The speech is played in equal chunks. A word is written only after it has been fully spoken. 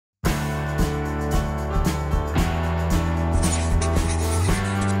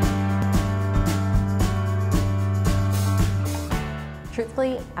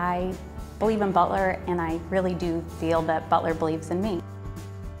Honestly, I believe in Butler, and I really do feel that Butler believes in me.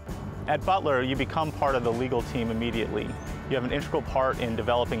 At Butler, you become part of the legal team immediately. You have an integral part in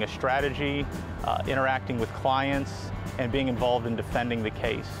developing a strategy, interacting with clients, and being involved in defending the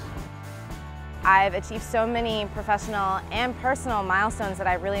case. I've achieved so many professional and personal milestones that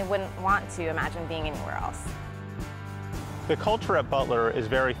I really wouldn't want to imagine being anywhere else. The culture at Butler is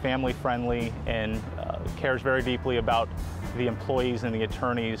very family-friendly and cares very deeply about the employees and the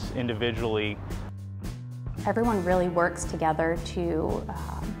attorneys individually. Everyone really works together to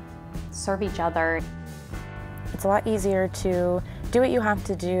serve each other. It's a lot easier to do what you have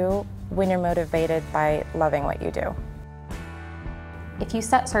to do when you're motivated by loving what you do. If you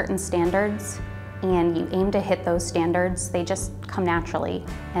set certain standards and you aim to hit those standards, they just come naturally,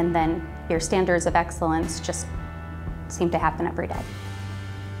 and then your standards of excellence just seem to happen every day.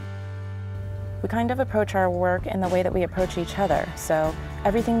 We kind of approach our work in the way that we approach each other. So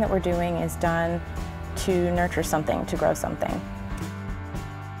everything that we're doing is done to nurture something, to grow something.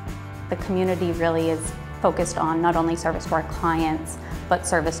 The community really is focused on not only service to our clients, but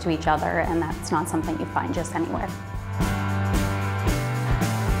service to each other, and that's not something you find just anywhere.